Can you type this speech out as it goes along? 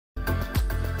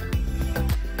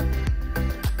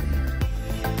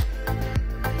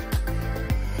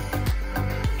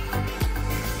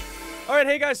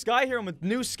Alright, hey guys, Sky here. I'm with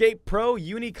New Skate Pro,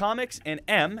 Uni Comics, and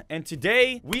M. And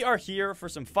today, we are here for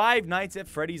some Five Nights at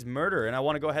Freddy's Murder. And I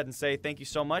want to go ahead and say thank you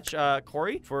so much,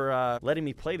 Corey, for letting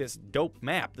me play this dope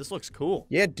map. This looks cool.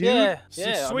 Yeah, dude. Yeah.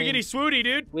 Swiggity swooty,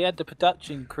 dude. We had the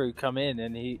production crew come in,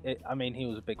 and he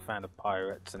was a big fan of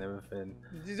pirates and everything.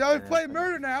 He's always playing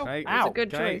murder now. It's a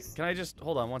good choice. Can I just,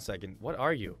 hold on one second. What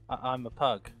are you? I'm a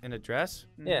pug. In a dress?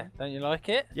 Yeah, don't you like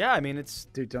it? Yeah, I mean, it's...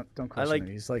 Dude, don't question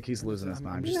him. He's losing his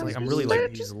mind. I'm really like...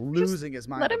 He's losing his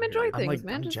mind. Let him enjoy things, like,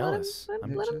 man. I'm Just jealous.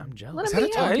 I'm jealous. Let him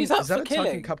be happy. He's up Is that for a talking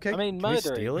killing. cupcake? I mean, Can we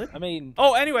murdering. steal it? I mean...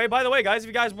 Oh, anyway, by the way, guys, if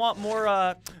you guys want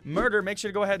more murder, make sure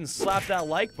to go ahead and slap that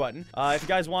like button. If you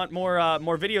guys want more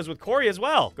videos with Corey as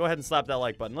well, go ahead and slap that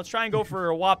like button. Let's try and go for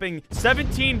a whopping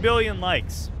 17 billion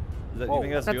likes. You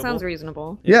think that's That doable? sounds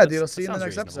reasonable. Yeah, dude. I'll see you in the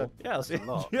next episode. Yeah, I'll see.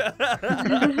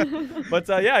 But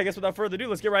yeah, I guess without further ado,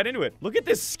 let's get right into it. Look at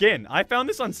this skin. I found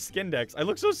this on Skindex. I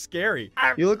look so scary.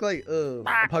 You look like a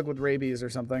pug with rabies or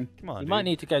something. Come on, You dude. might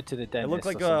need to go to the dentist. I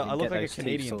look like a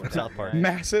Canadian from South Park.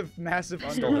 Massive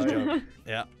Stole his underbite. joke.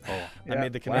 Yeah. Oh, I Yeah.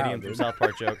 made the Canadian from South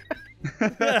Park joke. Oh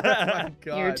my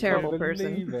God. You're a terrible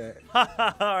person. All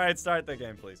right, start the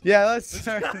game, please. Yeah, let's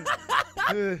start.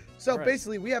 So Right.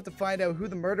 basically, we have to find out who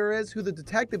the murderer is, who the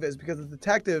detective is, because the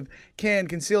detective can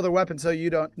conceal their weapon so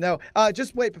you don't know.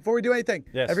 Just wait, before we do anything,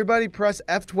 Yes. everybody press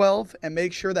F12 and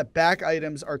make sure that back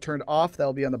items are turned off.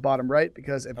 That'll be on the bottom right,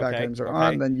 because if back Okay, items are okay.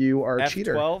 on, then you are a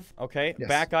cheater. F12, okay. Yes.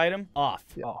 Back item, off.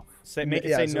 Yeah. Off. Say, make it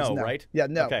Yeah, say so it's no, no. right? Yeah,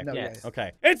 no, Okay. no, Yes. yeah.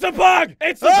 Okay. It's the bug!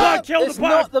 It's the bug! Kill It's the bug!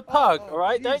 not the pug, all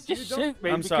right? Jeez, Don't just you don't- shoot me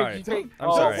I'm because sorry. you think, I'm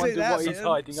oh, sorry. I wonder Say that, what he's man.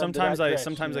 hiding Sometimes under I that dress,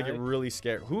 sometimes I you get know? really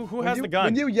scared. Who When has you, the gun?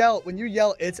 When you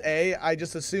yell it's A, I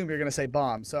just assume you're gonna say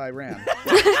bomb, so I ran.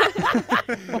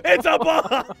 It's a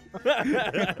bomb!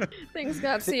 Things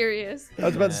got serious. I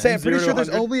was about to say, I'm Zero pretty to sure there's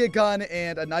 100. only a gun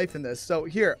and a knife in this. So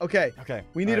here, okay. Okay.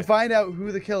 We need all to right. find out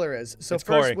who the killer is. So It's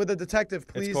first, Corey. with the detective,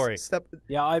 please Corey. step.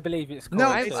 Yeah, I believe it's No,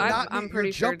 Corey, it's too. not. I'm me. pretty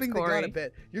You're sure it's jumping the gun Corey. a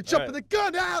bit. You're jumping the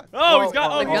gun out. Oh, he's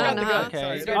got Oh, he's the got gun, the huh? gun.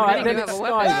 Okay. It's good All to right, know then you it's have a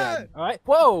Sky weapon. then. All right.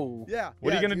 Whoa. Yeah.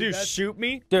 What are you gonna dude, do? that's- Shoot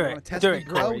me? Do You want it. to test Do me, it,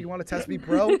 bro? Corey. You want to test me,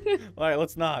 bro? All right,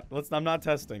 let's not. I'm not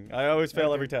testing. I always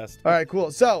fail every test. All right,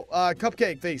 cool. So,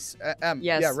 cupcake face. M.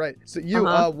 Yes. Yeah, right. So you,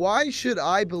 Uh-huh. why should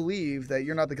I believe that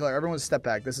you're not the killer? Everyone, step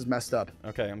back. This is messed up.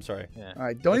 Okay, I'm sorry. Yeah. All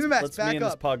right, don't even mess. Let's Back me and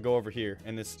this up. pug go over here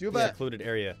in this Do you have a- secluded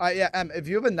area. Yeah, if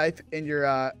you have a knife in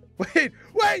your,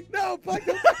 wait, no, Pug.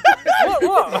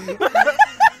 What?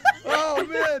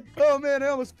 Oh man, I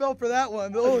almost fell for that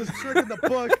one. Oh, it's tricking the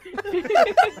book.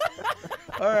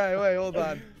 All right, wait, hold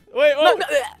on. Wait, oh,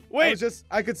 wait.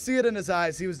 I could see it in his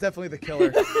eyes. He was definitely the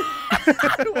killer.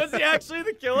 Was he actually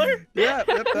the killer? Yeah,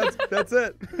 yep, that's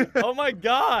it. Oh my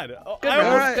god. Good I round,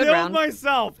 almost good killed round.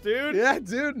 myself, dude. Yeah,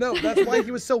 dude, no, that's why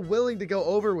he was so willing to go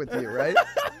over with you, right?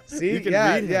 See, You can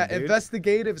yeah, read him, yeah, dude.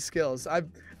 investigative skills. I've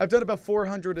done about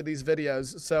 400 of these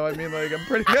videos, so I mean, like, I'm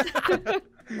pretty good.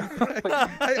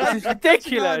 This is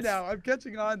ridiculous. I'm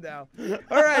catching on now.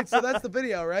 All right, so that's the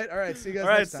video, right? All right, see you guys All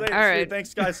right, next time. sweet. All right.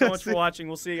 Thanks guys so much for watching.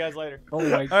 We'll see you guys later. Oh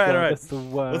my god, all right. that's the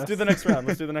worst. Let's do the next round.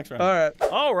 Let's do the next round. All right,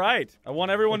 All right. I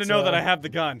want everyone to Let's, know that I have the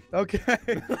gun. okay. I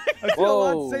feel a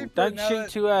lot Whoa, safer don't now shoot that,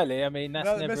 too early. I mean, that's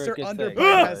now that never Mr. a good Underbite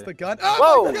thing. has the gun.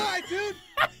 Oh Whoa. my god, dude!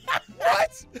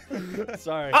 What?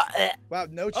 Sorry. Wow,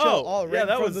 no chill. Oh, All yeah, right,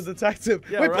 that from was- the detective.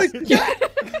 Yeah, Wait, right. please. Yeah.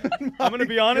 I'm gonna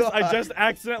be honest. I God. just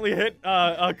accidentally hit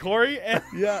Corey, and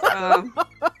Yeah. Yeah.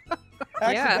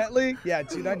 Accidentally? Yeah,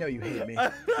 dude, I know you hate me.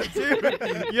 dude,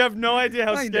 you have no idea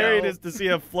how I scary it know. is to see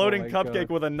a floating Oh my cupcake God.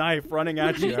 with a knife running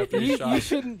at you after you You shot.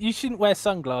 shouldn't wear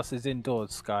sunglasses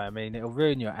indoors, Sky. I mean, it'll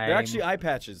ruin your aim. They're actually eye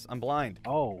patches. I'm blind.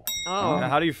 Oh, Oh, Now,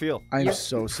 how do you feel? I'm You're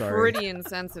so sorry. pretty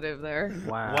insensitive there.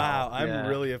 wow. Wow, I'm yeah.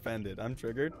 really offended. I'm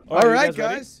triggered. All you right, ready?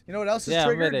 guys. You know what else is Yeah, I'm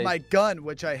triggered? ready. My gun,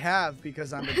 which I have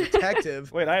because I'm a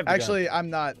detective. Wait, I have the gun. Actually,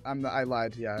 I'm not. I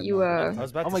lied. Yeah. I'm You, not. I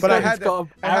was about Oh to my say. But I god, had he's to- got an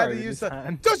I had arrow to in use his the.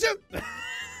 hand. Don't shoot!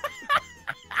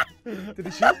 Did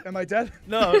he shoot? Am I dead?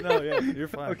 No, yeah, you're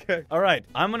fine. Okay. All right,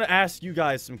 I'm gonna ask you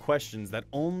guys some questions that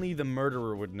only the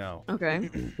murderer would know. Okay.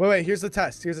 Wait. Here's the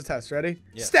test. Here's the test. Ready?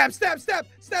 Yeah. Stab! Stab! Stab!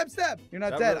 Stab! Stab! You're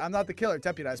not That dead. really- I'm not the killer.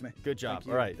 Deputize me. Good job. Thank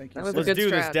you. All right, Thank you. That was a let's good do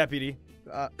this, strat. deputy.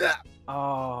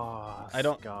 Oh, I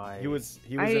don't. Sky. He was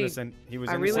I- innocent. He was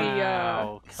I innocent. really,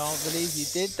 Wow, can't believe you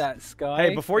did that, Sky.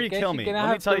 Hey, before you I guess kill you're me, gonna let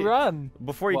me have tell to you- Run.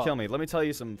 Before you What? kill me, let me tell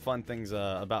you some fun things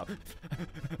about.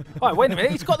 Oh, wait a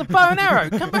minute. He's got the bow and arrow.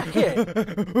 Come back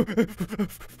here.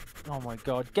 Oh my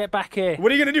god, get back here.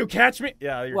 What are you gonna do? Catch me?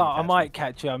 Yeah. You're Well, gonna I catch might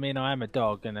catch you. I mean, I am a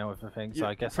dog and everything, so Yeah,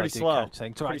 I guess I pretty do slow. catch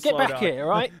things. All right, Pretty get slow back dog. here, all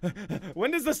right? me. When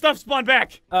does the stuff spawn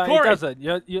back? It Corey.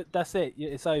 doesn't. That's it.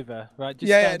 It's over, right? Just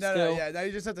Yeah, stand no, still. yeah. Now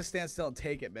you just have to stand still and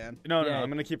take it, man. No, Yeah. I'm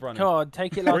gonna keep running. Come on,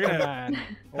 take it like We're a gonna- man.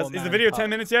 or Is the man video pup. 10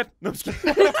 minutes yet? No, I'm just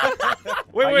kidding.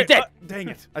 Wait, you're wait. dead. Dang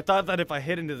it. I thought that if I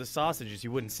hit into the sausages,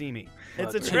 you wouldn't see me.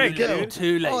 It's a Too trick, little, dude.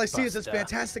 Too late. All I see is this Buster.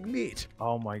 fantastic meat.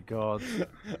 Oh my god.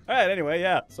 All right, anyway,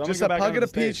 yeah. So I'm Just gonna a go back pug on and a the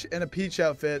stage. peach in a peach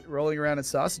outfit rolling around in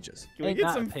sausages. Can we Ain't get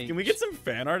that a some? peach? Can we get some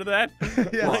fan art of that?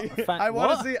 Yeah, What? I want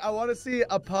What? to see. I want to see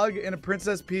a pug in a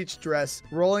Princess Peach dress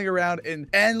rolling around in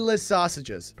endless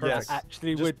sausages. Yes.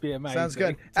 Actually, Just would be amazing. Sounds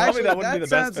good. Tell me Actually, that wouldn't be the best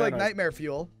sounds like fan art. nightmare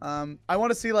fuel. I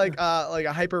want to see like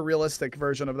a hyper realistic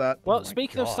version of that. Well, my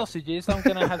speaking of God. sausages, I'm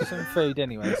gonna have some food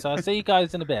anyway. So I'll see you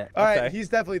guys in a bit. All right, Okay. he's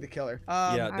definitely the killer.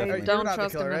 Yeah, you're definitely. don't not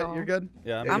trust the killer, him at right? all. You're good.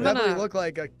 Yeah, You I'm definitely gonna- look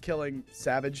like a killing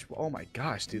savage. Oh my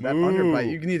gosh, dude, that Moo. underbite.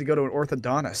 You need to go to an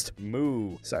orthodontist.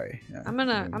 Moo. Sorry. Yeah. I'm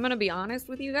gonna be honest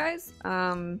with you guys.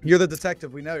 You're the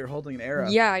detective. We know you're holding an arrow.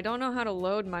 Yeah, I don't know how to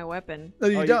load my weapon. No,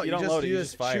 you Oh, you don't. don't just, load it, you you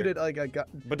just just fire. shoot it like a gun.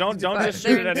 But don't But just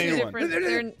They're shoot it at in two anyone.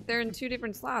 different. They're in two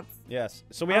different slots. Yes.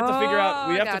 So we have to figure out.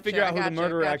 We Oh, have to gotcha, figure out who the gotcha,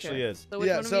 murderer gotcha. actually is. So which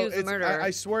Yeah, one of so you is the it's. murderer?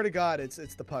 I swear to God, it's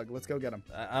the pug. Let's go get him.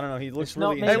 I don't know. He looks It's not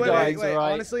really. me, Hey, into wait, guys, wait, wait.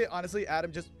 alright? Honestly,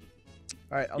 Adam, just.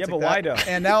 All right, I'll Yeah, take but that. why though?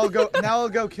 And now I'll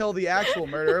go kill the actual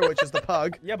murderer, which is the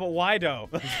pug. Yeah, but why though?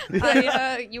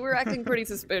 You were acting pretty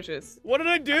suspicious. What did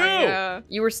I do?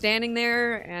 You were standing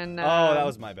there and. Oh, that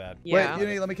was my bad. Yeah.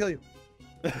 Wait, let me kill you.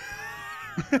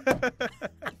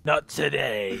 Not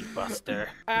today, Buster.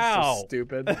 Ow. So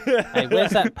stupid. Hey,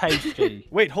 where's that pastry?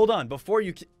 Wait, hold on. Before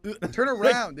you. Turn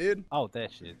around, dude. Oh, there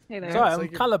she is. Hey there. Sorry, it's I'm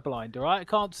like you're- colorblind, all right? I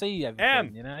can't see everything,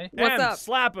 Em. you know? What's Em, up?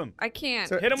 Slap him. I can't.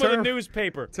 Turn- Hit him with a turn-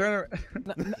 newspaper. Turn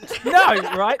around.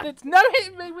 No, right? There's no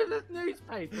hitting me with a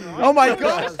newspaper, right? Oh my No,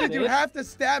 gosh, that's dude, you it. have to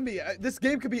stab me. This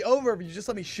game could be over if you just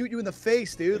let me shoot you in the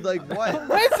face, dude. Like, what?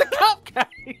 Where's the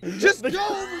cupcake? Just go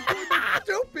over to the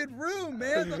stupid room,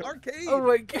 man. The arcade. Oh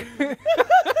my god.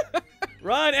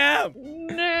 Run, Em.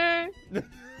 Nah.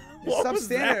 What Stop was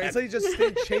standing there. that? It's like you just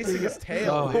stayed chasing his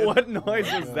tail. Oh. dude. What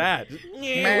noise was that? It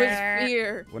was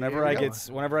fear. Whenever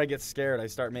I get scared, I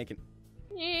start making.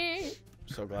 Yeah.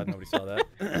 So glad nobody saw that.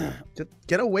 Just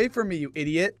get away from me, you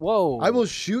idiot. Whoa. I will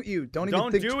shoot you. Don't even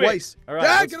Don't think do it. twice. All right,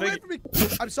 Ah, let's get away from me.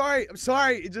 I'm sorry. I'm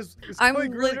sorry. It's I'm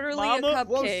coming really literally Mama, a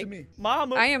close to cupcake. me.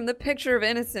 Mama, I am the picture of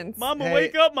innocence. Mama, Hey.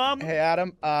 wake up, Mama. Hey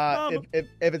Adam, Mama. if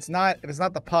it's not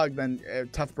the pug, then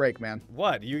tough break, man.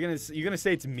 What? You gonna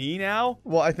say it's me now?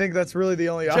 Well, I think that's really the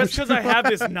only option. Just because I have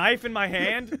this knife in my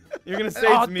hand, you're gonna say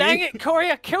Oh, it's me? dang it, Corey,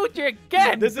 I killed you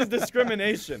again. This is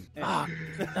discrimination. Ah.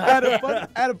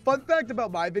 Adam, fun fact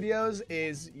about my videos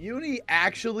is Uni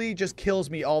actually just kills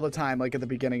me all the time, like at the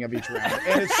beginning of each round.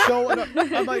 And it's so,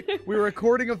 I'm like, we're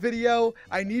recording a video.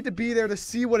 I need to be there to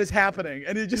see what is happening.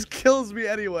 And he just kills me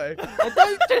anyway. I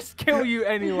don't just kill you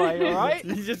anyway, all right?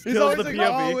 He just He's kills always the like,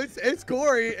 POV. oh, it's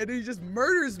Corey. And he just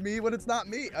murders me when it's not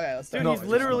me. Okay, let's start. Dude, he's No,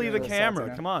 literally just the a little salty camera.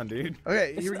 now. Come on, dude.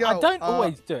 Okay, here we go. I don't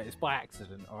always do it. It's by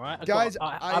accident, all right? Guys,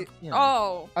 you know.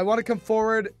 Oh. I want to come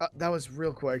forward. That was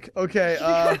real quick. Okay.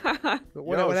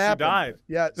 What Yo, she happened? died.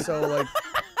 Yeah. So like,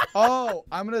 oh,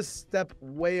 I'm gonna step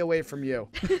way away from you.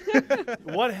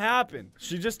 What happened?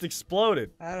 She just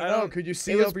exploded. I don't know. Could you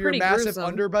see was over your pretty massive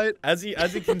gruesome. underbite? As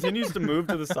he continues to move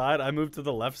to the side, I move to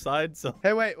the left side. So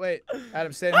Hey, wait.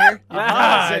 Adam, stand here.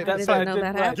 Ah, Safe. that's Didn't why I know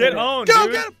didn't that like get it. on, Go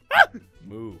dude. get him.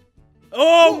 Move.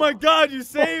 Oh my God, you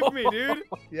saved me, dude.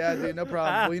 Yeah, dude, no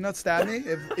problem. Will you not stab me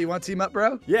if you want to team up,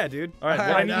 bro? Yeah, dude. All right, All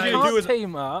what I right, need nice. you to do Can't is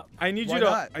team up. I need Why you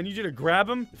to not? grab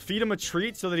him, feed him a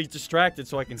treat so that he's distracted,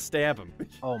 so I can stab him.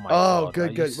 Oh my Oh, god. are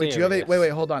good. you Wait, you have a serious? wait.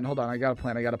 Hold on. I got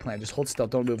a plan. Just hold still.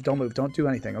 Don't move. Don't do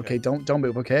anything. Okay, don't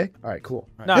move. Okay. All right, cool.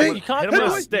 No, Hey, you can't hit do him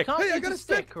with it. a stick. You can't Hey, I use got a a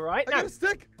stick. stick, all right? I got a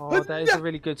stick. Oh, that is a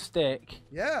really good stick.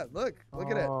 Yeah, look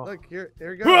at it. Oh. Look here.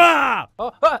 There you go. Hurrah!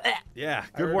 Oh, Yeah,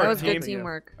 I good remember work, That was team. good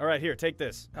teamwork. All right, here, take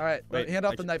this. All right, Wait, hand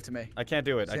off I the ca- knife to me. I can't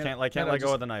do it. I Stand- can't no, let just-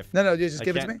 go of the knife. No, just I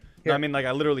give it to me. can't- Here. No, I mean, like,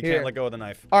 I literally Here. can't let go of the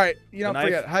knife. All right, The knife?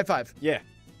 forget. High five. Yeah.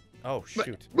 Oh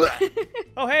shoot.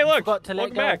 Oh hey, look. forgot to Welcome let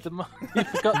go back. of the you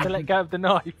forgot to let go of the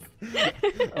knife.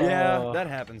 Yeah, Oh. that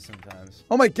happens sometimes.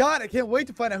 Oh my God, I can't wait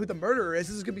to find out who the murderer is.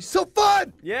 This is gonna be so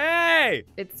fun. Yay!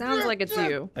 It sounds like it's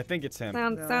you. I think it's him.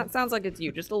 Sounds like it's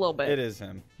you, just a little bit. It is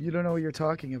him. You don't know what you're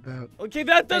talking about. Okay,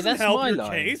 that doesn't that's help my your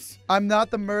line. case. I'm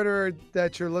not the murderer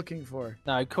that you're looking for.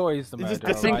 No, Corey's the It just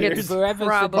murderer. I think right? it's Whoever's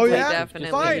probably Oh the yeah, detective definitely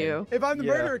just- fine. you. If I'm the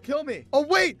Yeah. murderer, kill me. Oh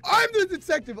wait, I'm the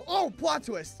detective. Oh, plot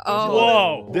twist. Oh.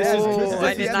 Whoa! This Whoa, is I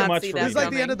this did is too not much see for that This me. is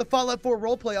like the end of the Fallout 4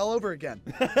 roleplay all over again.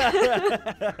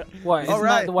 What, isn't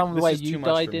Alright. that the one This where is too you much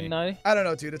died for me. in, though? I don't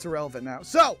know, dude. It's irrelevant now.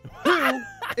 So, who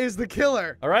is the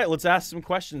killer? All right, let's ask some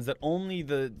questions that only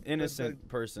the innocent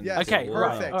person. Yes, Okay, will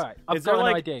right, perfect. alright. I've Is there, got an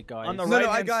like, idea, guys. on the No, right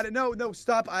I hand got it. No,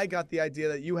 stop. I got the idea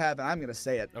that you have, and I'm gonna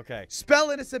say it. Okay.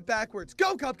 Spell innocent backwards.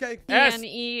 Go, Cupcake. S-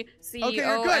 N-E-C-O-N. Okay,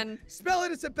 you're good. Spell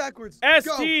innocent backwards. Go.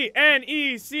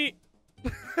 STNEC.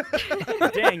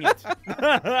 Dang it.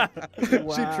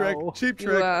 Cheap trick. Wow. Cheap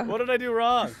trick. What did I do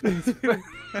wrong?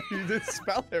 You did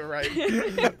spell it right.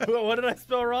 What did I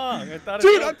spell wrong? I thought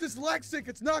Dude, it I'm dyslexic.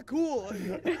 It's not cool.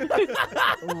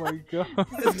 Oh my god.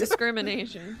 This is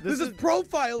discrimination. This is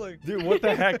profiling. Dude, what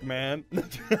the heck, man?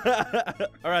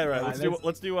 all right.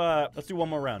 Let's do one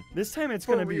more round. This time it's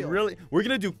For gonna be real. really. We're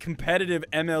gonna do competitive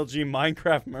MLG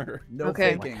Minecraft murder. No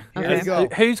Okay. faking. Okay. Here we go.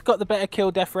 Who's got the better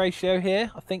kill-death ratio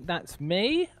here? I think that's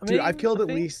me. Dude, I've killed I at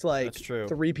think. least like That's true.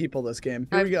 3 people this game.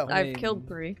 Here we go. I've killed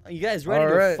 3. Are you guys ready All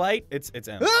to right. fight? It's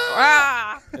M.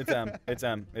 Ah! It's M. It's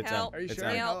M. It's M. Help. Are you It's sure?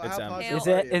 M. Help. It's How M. positive Is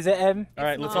are it? you? Is it M? All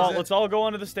right, It's let's not. all go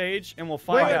onto the stage and we'll Wait,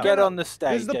 find wait, out. Get no. on the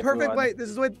stage. This is the perfect everyone. way. This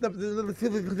is what this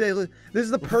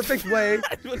is the perfect way.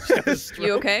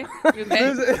 You okay? You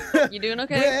okay? You doing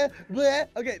okay? Bleh, bleh.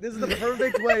 Okay, this is the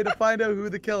perfect way to find out who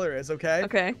the killer is, okay?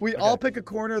 Okay. We all pick a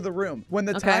corner of the room. When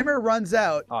the Okay. timer runs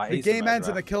out, Oh, the he's the game ends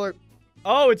and murderer. the killer.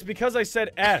 Oh, it's because I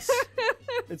said S.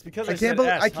 It's because I, said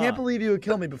S. I can't huh? believe you would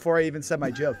kill me before I even said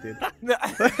my joke, dude.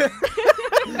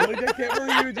 Like, I can't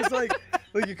believe you were just like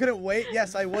you couldn't wait.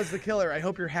 Yes, I was the killer. I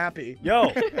hope you're happy.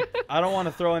 Yo, I don't want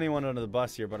to throw anyone under the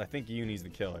bus here, but I think Uni's the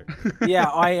killer. Yeah,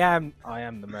 I am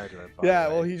the murderer. by Yeah, the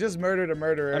way. well, he just murdered a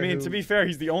murderer. I mean, who- to be fair,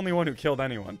 he's the only one who killed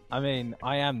anyone. I mean,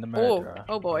 I am the Oh, murderer.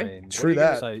 oh boy. I mean, True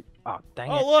that. So, oh,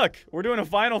 dang Oh, it. look, we're doing a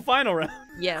final round.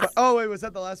 Yes. Oh wait, was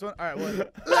that the last one? All right, well,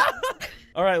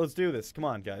 All right, let's do this. Come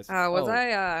on, guys. Was Oh.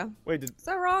 I, Wait, is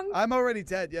that wrong? I'm already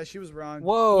dead. Yeah, she was wrong.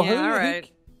 Whoa. Yeah, who- all who-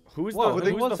 right. who's Whoa,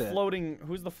 the who was it? floating?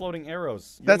 Who's the floating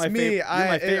arrows? You're That's my me. you're my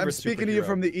I'm favorite speaking to you superhero.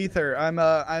 from the ether.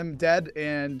 I'm dead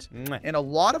and Mwah. in a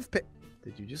lot of Did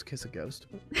you just kiss a ghost?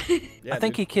 Yeah, I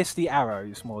think dude. he kissed the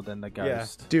arrows more than the Yeah.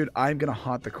 ghost. Dude, I'm gonna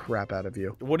haunt the crap out of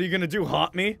you. What are you gonna do?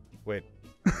 Haunt me? Wait.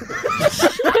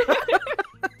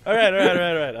 All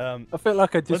right. I feel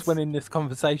like I just Let's- went in this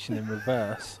conversation in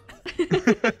reverse.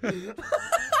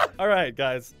 All right,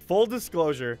 guys. Full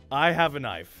disclosure: I have a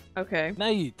knife. Okay. No,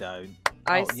 you don't.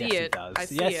 I Oh, see yes, it. He does. I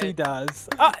see yes, it. he does.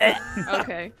 Oh,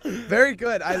 Okay. Very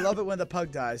good. I love it when the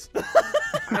pug dies.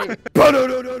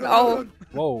 Oh,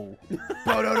 whoa.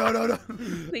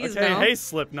 please Okay, no. hey,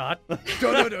 Slipknot.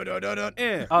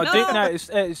 Eh. Oh, No. no,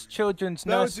 it's children's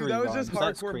That was- nursery that was rhymes. just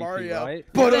That's hardcore creepy, Mario.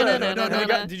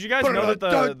 right? Did you guys know that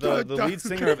the lead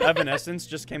singer of Evanescence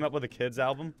just came up with a kids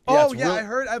album? Oh it's yeah, real- I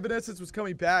heard Evanescence was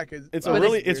coming back. It's oh, a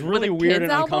really, that's it's weird. really With a weird kids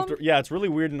and album? uncomfortable. Yeah, it's really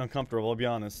weird and uncomfortable. I'll be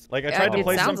honest. Like I Yeah, tried to it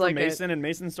play some sounds for like it. Mason, and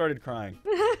Mason started crying.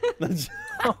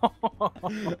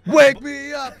 Wake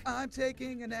me up! I'm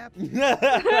taking a nap.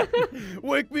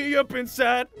 Wake me up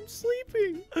inside. I'm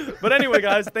sleeping. But anyway,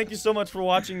 guys, thank you so much for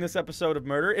watching this episode of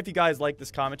Murder. If you guys like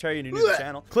this commentary and you're new to the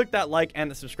channel, click that like and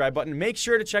the subscribe button. Make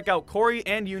sure to check out Corey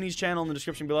and Uni's channel in the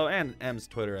description below, and M's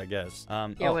Twitter, I guess.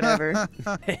 Yeah, whatever.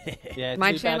 Yeah,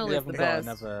 My too bad channel we is the haven't got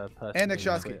best. another person And Nick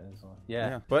on Shosky. Twitter as well.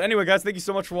 Yeah. But anyway, guys, thank you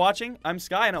so much for watching. I'm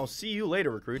Sky, and I will see you later,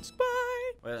 recruits. Bye.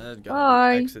 Well, I gotta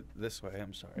Bye. Exit this way.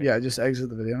 I'm sorry. Yeah, just exit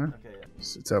the video now. Okay. Yeah.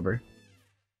 It's over.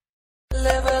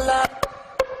 Level up,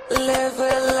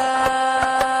 level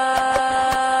up.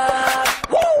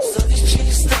 Совесть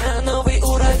чистая, новый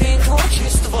уровень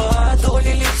творчества.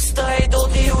 Доли листа и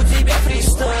долгий у тебя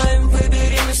фристайм.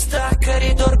 Выбери места,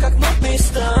 коридор как нотный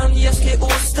стан. Если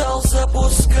устал,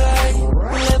 запускай.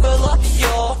 Level up,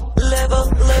 yo. Level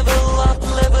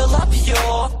up,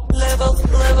 yo. Level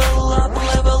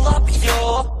up,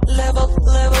 yo.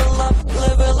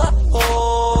 Level up,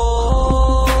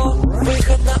 oh.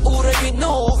 Выход на уровень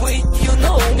новый, you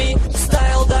know me.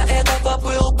 Стайл, да, это